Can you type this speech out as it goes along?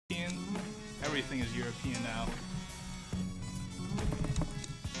Everything is European now.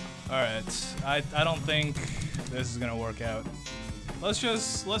 Alright, I don't think this is gonna work out. Let's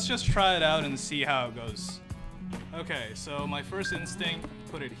just try it out and see how it goes. Okay, so my first instinct,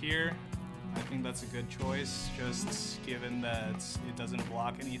 put it here. I think that's a good choice, just given that it doesn't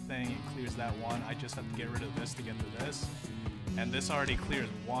block anything, it clears that one. I just have to get rid of this to get to this. And this already clears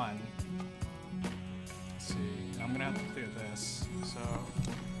one. Let's see, I'm gonna have to clear this. So,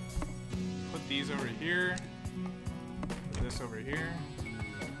 put these over here, put this over here,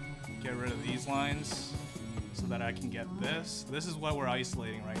 get rid of these lines so that I can get this. This is what we're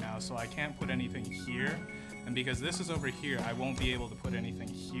isolating right now, so I can't put anything here. And because this is over here, I won't be able to put anything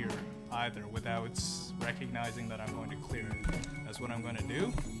here either without recognizing that I'm going to clear it. That's what I'm going to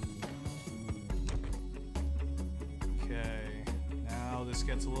do. Okay, now this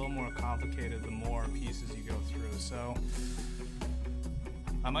gets a little more complicated the more pieces you go through. So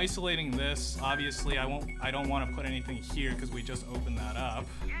I'm isolating this. Obviously, I don't want to put anything here because we just opened that up.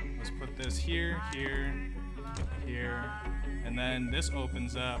 Let's put this here, here, here. And then this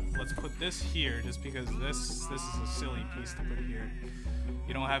opens up. Let's put this here just because this is a silly piece to put here.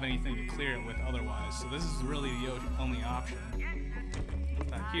 You don't have anything to clear it with otherwise. So this is really the only option. Put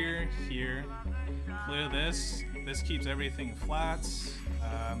that here, here. Clear this. This keeps everything flat.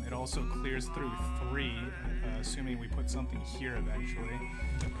 It also clears through 3, assuming we put something here eventually.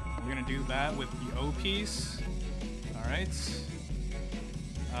 We're gonna do that with the O piece. All right.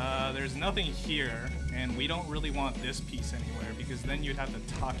 There's nothing here, and we don't really want this piece anywhere because then you'd have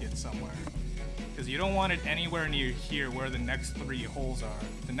to tuck it somewhere. Because you don't want it anywhere near here where the next 3 holes are.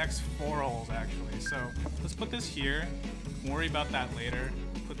 The next 4 holes, actually. So let's put this here. Worry about that later.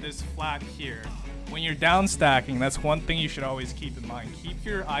 Put this flat here. When you're down stacking, that's one thing you should always keep in mind. Keep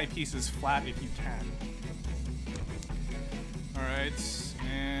your eyepieces flat if you can. Alright,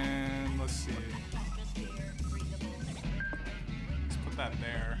 and let's see. Let's put that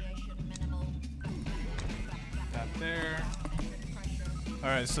there. That there.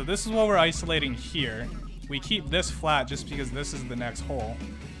 Alright, so this is what we're isolating here. We keep this flat just because this is the next hole.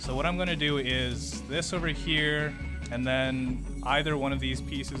 So what I'm going to do is this over here, and then either one of these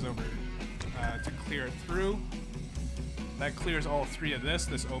pieces over to clear it through. That clears all 3 of this.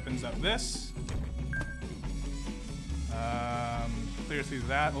 This opens up this. Clear through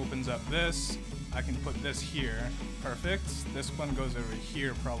that, opens up this. I can put this here. Perfect. This one goes over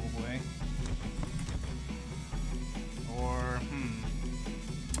here probably. Or,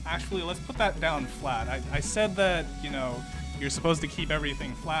 actually, let's put that down flat. I said that, you know, you're supposed to keep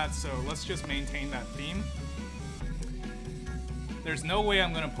everything flat, so let's just maintain that theme. There's no way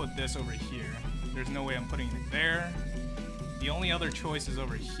I'm going to put this over here. There's no way I'm putting it there. The only other choice is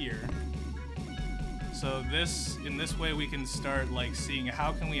over here. So in this way we can start like seeing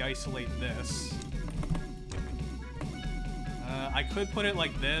how can we isolate this. I could put it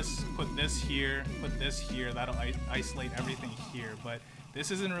like this, put this here, that'll isolate everything here, but this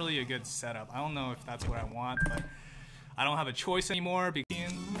isn't really a good setup. I don't know if that's what I want, but I don't have a choice anymore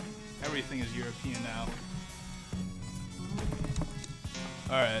because everything is European now.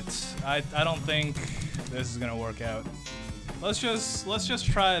 Alright, I don't think this is gonna work out. Let's just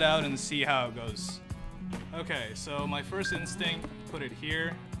try it out and see how it goes. Okay, so my first instinct, put it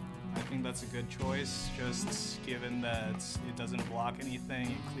here. I think that's a good choice, just given that it doesn't block anything,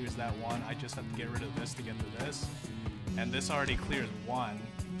 it clears that one. I just have to get rid of this to get to this. And this already clears 1.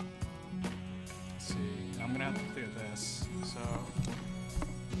 Let's see, I'm gonna have to clear this. So,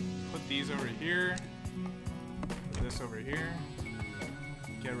 put these over here, put this over here,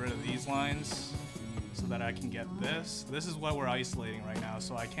 get rid of these lines so that I can get this. This is what we're isolating right now,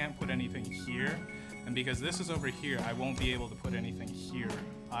 so I can't put anything here. And because this is over here, I won't be able to put anything here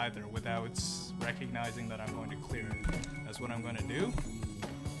either without recognizing that I'm going to clear it. That's what I'm going to do.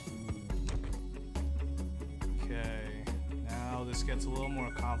 Okay, now this gets a little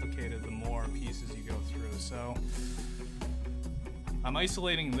more complicated the more pieces you go through. So I'm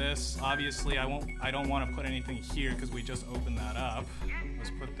isolating this. Obviously, I don't want to put anything here because we just opened that up.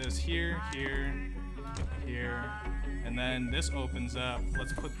 Let's put this here, here, here. And then this opens up.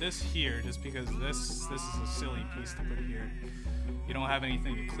 Let's put this here just because this is a silly piece to put here. You don't have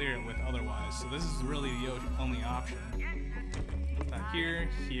anything to clear it with otherwise. So this is really the only option. Put that here,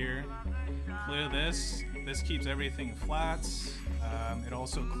 here. Clear this. This keeps everything flat. It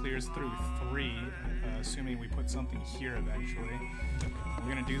also clears through 3, assuming we put something here eventually.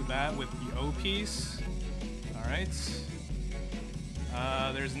 We're gonna do that with the O piece. All right.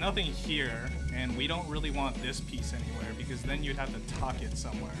 There's nothing here, and we don't really want this piece anywhere because then you'd have to tuck it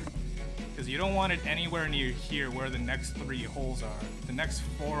somewhere. because you don't want it anywhere near here where the next 3 holes are. The next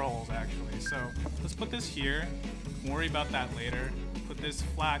 4 holes, actually. So let's put this here. Worry about that later. Put this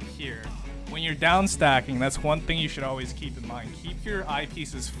flat here. When you're down stacking, that's one thing you should always keep in mind. Keep your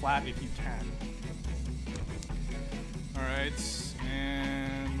eyepieces flat if you can. Alright,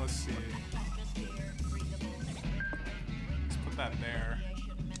 and let's see. Let's put that there.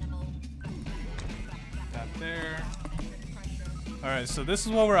 That there. Alright, so this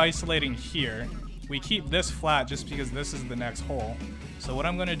is what we're isolating here. We keep this flat just because this is the next hole. So what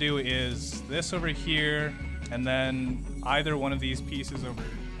I'm going to do is this over here, and then either one of these pieces over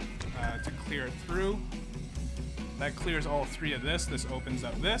to clear it through. That clears all 3 of this. This opens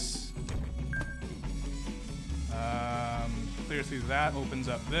up this. Clear through that, opens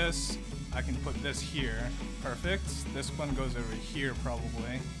up this. I can put this here. Perfect. This one goes over here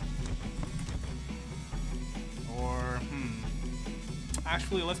probably. Or,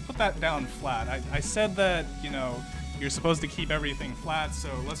 actually, let's put that down flat. I said that, you know, you're supposed to keep everything flat, so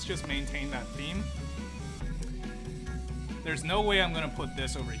let's just maintain that theme. There's no way I'm going to put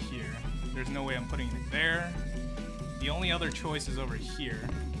this over here. There's no way I'm putting it there. The only other choice is over here.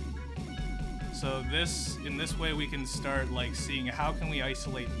 So this, in this way, we can start like seeing how can we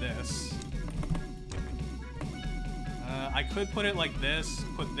isolate this. I could put it like this,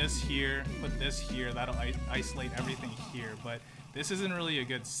 put this here, put this here. That'll isolate everything here, but this isn't really a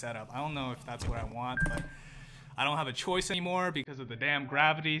good setup. I don't know if that's what I want, but I don't have a choice anymore because of the damn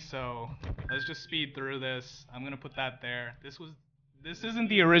gravity, so let's just speed through this. I'm gonna put that there. This isn't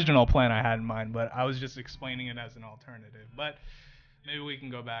the original plan I had in mind, but I was just explaining it as an alternative. But maybe we can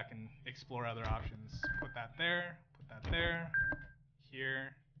go back and explore other options. Put that there,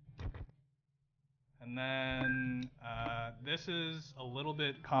 here. And then this is a little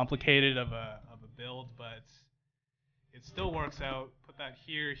bit complicated of a build, but it still works out. Put that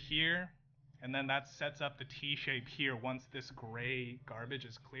here, and then that sets up the T shape here once this gray garbage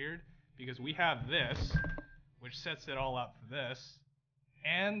is cleared, because we have this, which sets it all up for this,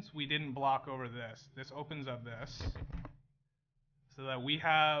 and we didn't block over this. This opens up this, so that we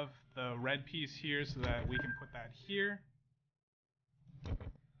have the red piece here so that we can put that here.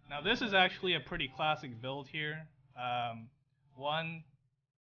 Now this is actually a pretty classic build here. One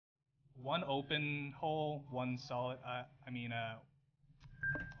open hole, one solid,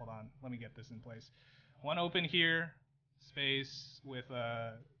 hold on, let me get this in place. One open here, space with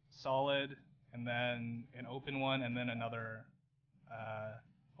a solid, and then an open one, and then another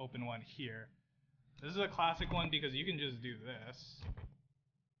open one here. This is a classic one because you can just do this.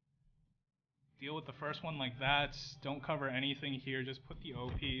 Deal with the first one like that. Don't cover anything here. Just put the O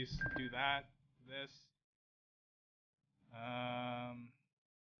piece. Do that. This.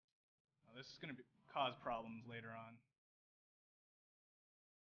 This is going to cause problems later on.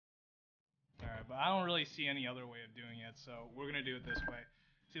 Alright, but I don't really see any other way of doing it, so we're going to do it this way.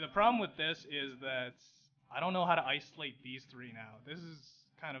 See, the problem with this is that I don't know how to isolate these 3 now. This is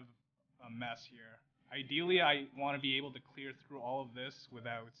kind of a mess here. Ideally, I want to be able to clear through all of this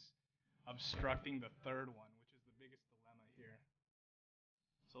without obstructing the 3rd one, which is the biggest dilemma here.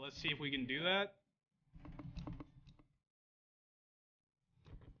 So let's see if we can do that.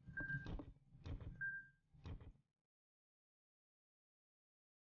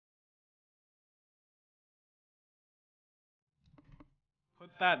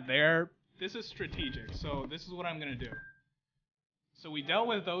 Put that there. This is strategic, so this is what I'm going to do. So we dealt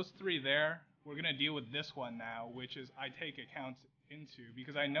with those 3 there. We're going to deal with this one now, which is I take account into,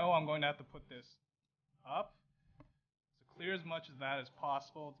 because I know I'm going to have to put this up. So clear as much of that as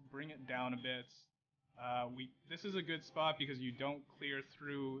possible to bring it down a bit. This is a good spot because you don't clear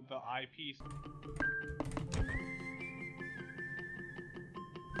through the eyepiece.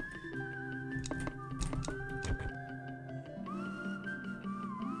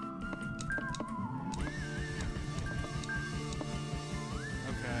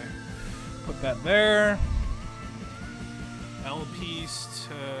 Okay, put that there. L piece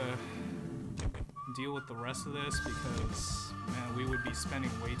to deal with the rest of this because, man, we would be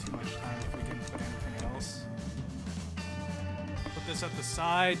spending way too much time if we didn't put anything else. Put this at the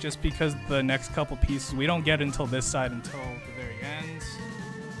side just because the next couple pieces we don't get until this side until the very end.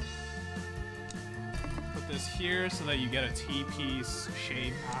 Put this here so that you get a T-piece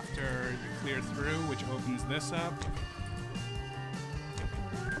shape after you clear through, which opens this up.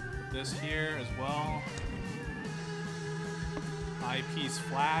 Put this here as well. Eyepiece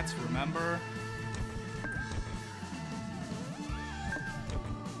flat, remember.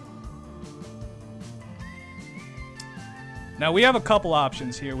 Now we have a couple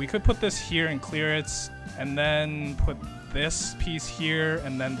options here. We could put this here and clear it, and then put this piece here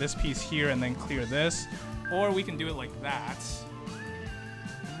and then this piece here and then clear this. Or we can do it like that.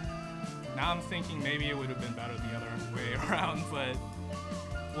 Now I'm thinking maybe it would have been better the other way around, but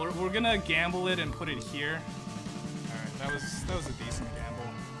we're gonna gamble it and put it here. Alright, that was a decent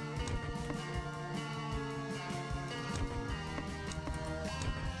gamble.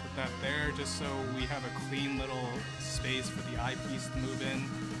 Put that there just so we have a clean little space for the eyepiece to move in.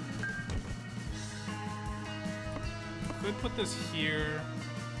 Could put this here.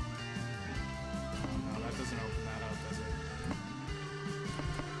 Oh, no, that doesn't open that up, does it?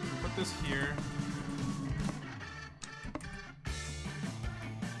 Put this here.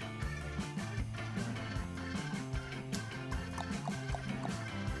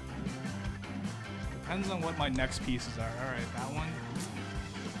 Depends on what my next pieces are. Alright, that one.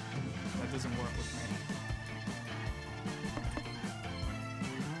 That doesn't work with me.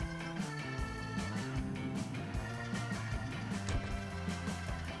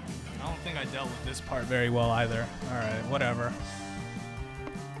 I don't think I dealt with this part very well either. Alright, whatever.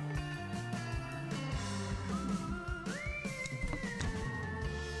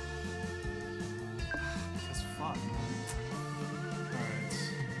 Because fuck. Alright.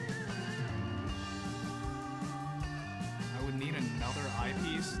 I would need another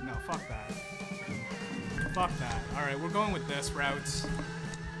eyepiece? No, fuck that. Fuck that. Alright, we're going with this route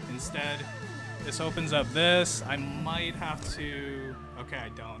instead. This opens up this. I might have to... Okay, I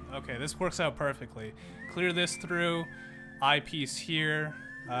don't. Okay, this works out perfectly. Clear this through. Eyepiece here.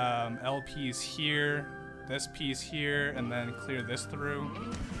 L piece here. This piece here. And then clear this through.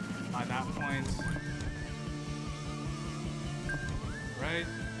 By that point. Right.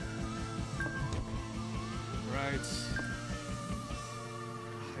 Right.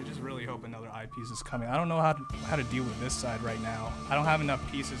 I just really hope another eyepiece is coming. I don't know how to deal with this side right now. I don't have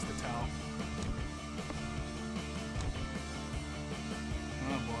enough pieces to tell.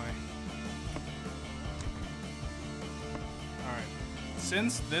 Oh boy. Alright.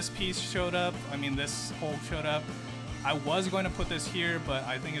 Since this piece showed up, I mean this hole showed up, I was going to put this here, but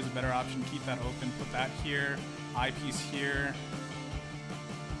I think it's a better option to keep that open. Put that here, eyepiece here.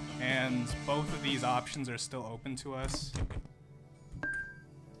 And both of these options are still open to us.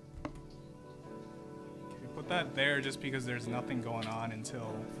 Put that there just because there's nothing going on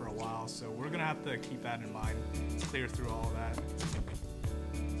until for a while, so we're gonna have to keep that in mind. Clear through all of that.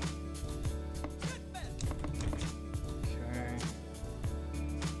 Okay.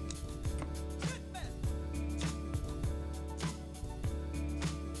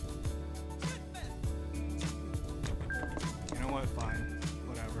 You know what? Fine.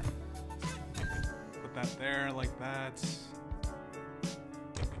 Whatever. Put that there like that.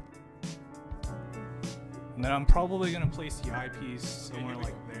 And then I'm probably gonna place the eyepiece somewhere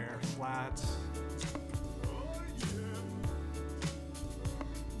like there, flat.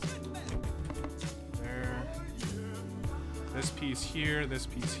 There. This piece here,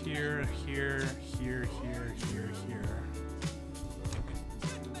 here, here, here, here, here, here.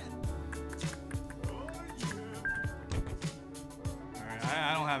 Alright,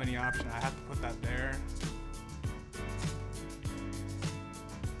 I don't have any option. I have to put that there.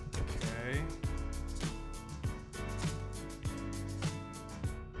 Okay.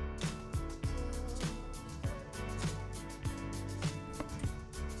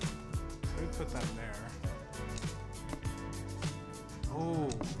 Put that there. Oh,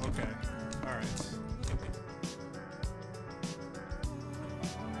 okay. Alright.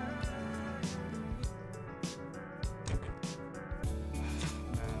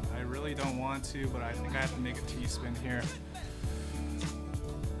 Man, I really don't want to, but I think I have to make a T-spin here.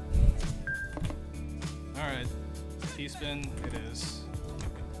 Alright. T-spin it is.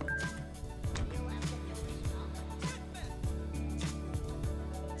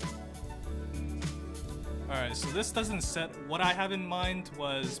 Alright, so this doesn't set... What I have in mind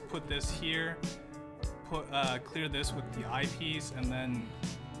was put this here, clear this with the eyepiece, and then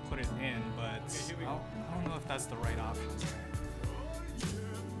put it in, but I don't know if that's the right option.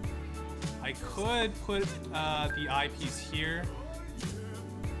 I could put the eyepiece here,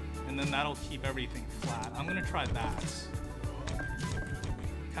 and then that'll keep everything flat. I'm gonna try that.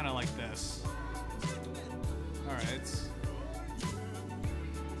 Kind of like this. Alright.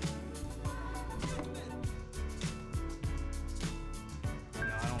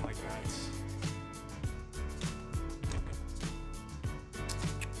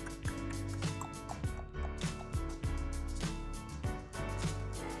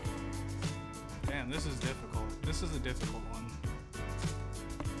 This is difficult. This is a difficult one.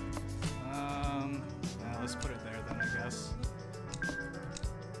 Yeah, let's put it there then, I guess.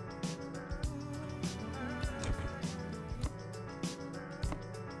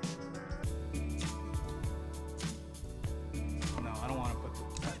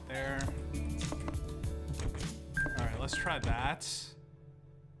 let's try that.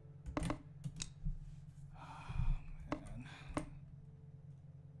 Oh, man.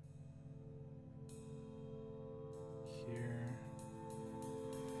 Here.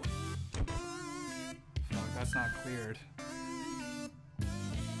 Fuck, that's not cleared.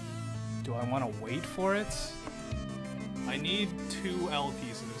 Do I want to wait for it? I need 2 L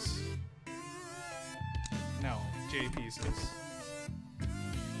pieces. No, J pieces.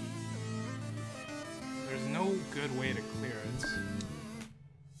 There's no good way to clear it.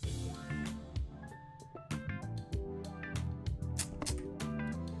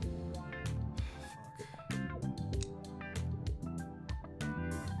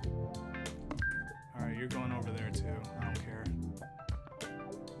 Alright, you're going over there too. I don't care.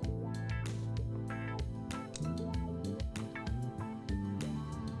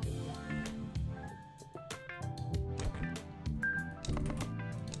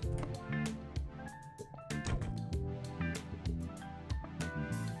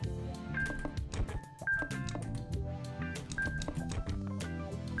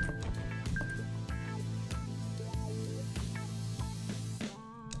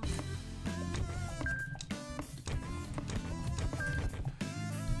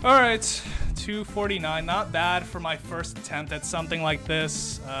 Alright, 249, not bad for my first attempt at something like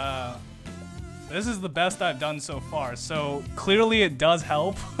this. This is the best I've done so far, so clearly it does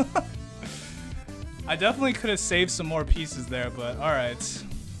help. I definitely could have saved some more pieces there, but alright.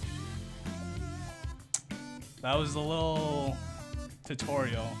 That was a little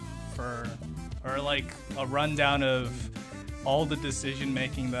tutorial for, or like a rundown of all the decision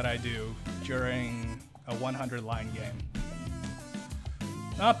making that I do during a 100 line game.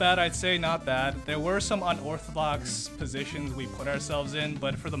 Not bad, I'd say not bad. There were some unorthodox positions we put ourselves in,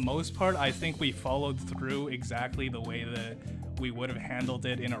 but for the most part, I think we followed through exactly the way that we would have handled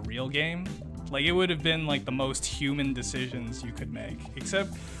it in a real game. Like, it would have been like the most human decisions you could make. Except,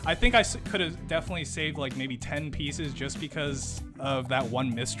 I think I could have definitely saved like maybe 10 pieces just because of that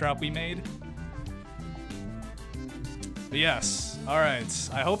one misdrop we made. But yes, alright.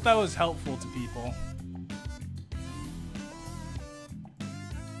 I hope that was helpful to people.